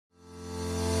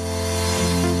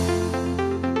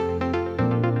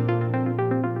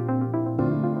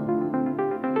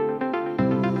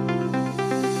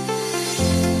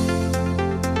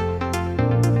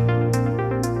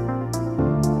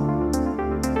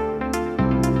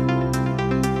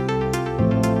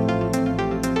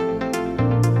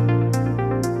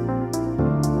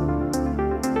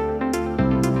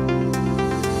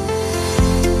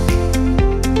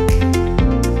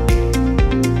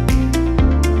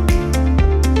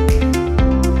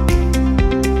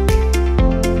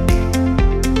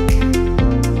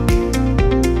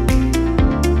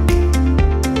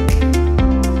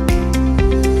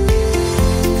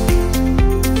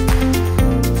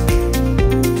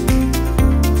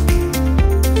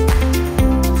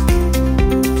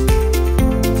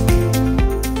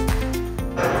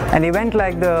An event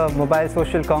like the Mobile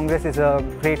Social Congress is a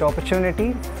great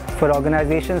opportunity for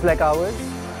organizations like ours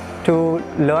to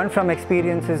learn from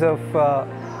experiences of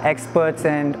experts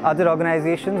and other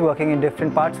organizations working in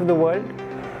different parts of the world,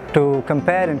 to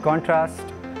compare and contrast.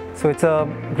 So it's a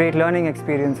great learning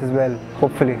experience as well,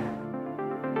 hopefully.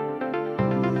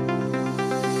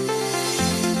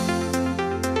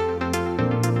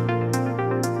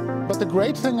 But the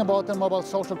great thing about the Mobile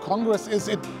Social Congress is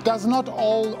it does not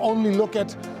only look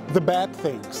at the bad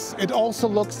things. It also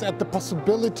looks at the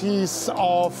possibilities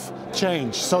of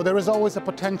change. So there is always a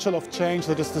potential of change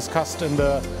that is discussed in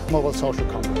the Mobile Social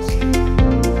Congress.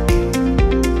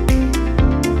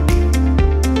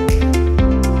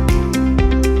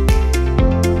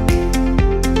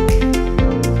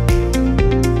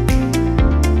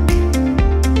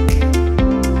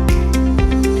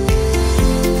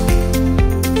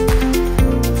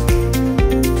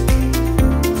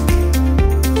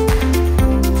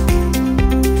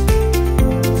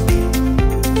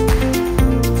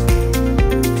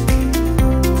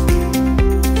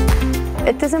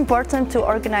 It is important to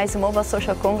organize a Mobile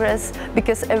Social Congress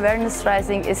because awareness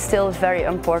raising is still very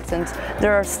important.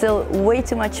 There are still way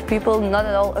too much people not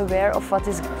at all aware of what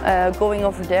is going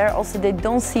over there. Also, they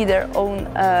don't see their own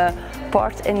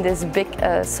part in this big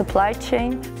supply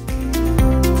chain.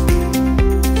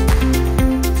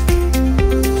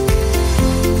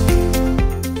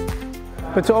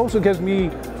 But it also gives me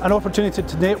an opportunity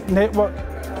to network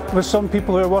with some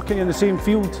people who are working in the same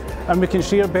field, and we can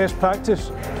share best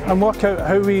practice and work out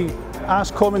how we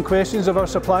ask common questions of our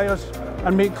suppliers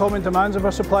and make common demands of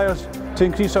our suppliers to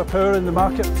increase our power in the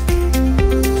market.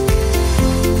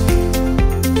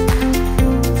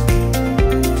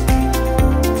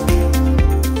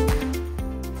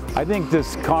 I think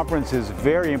this conference is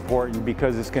very important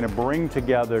because it's going to bring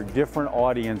together different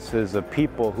audiences of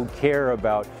people who care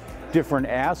about different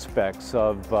aspects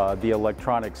of the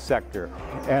electronics sector.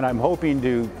 And I'm hoping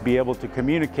to be able to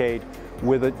communicate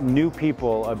with new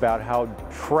people about how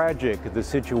tragic the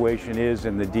situation is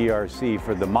in the DRC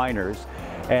for the miners,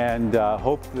 and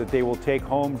hope that they will take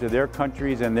home to their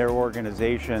countries and their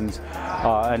organizations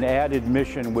an added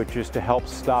mission, which is to help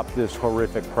stop this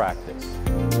horrific practice.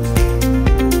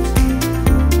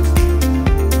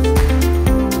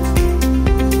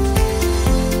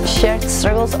 Shared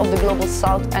struggles of the Global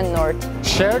South and North.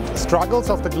 Shared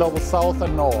struggles of the Global South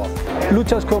and North.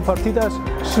 Luchas compartidas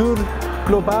sur,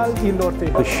 global y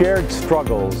norte. The shared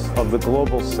struggles of the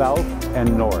Global South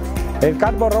and North.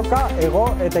 Elkar borroka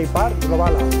ego eta ipar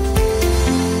globala.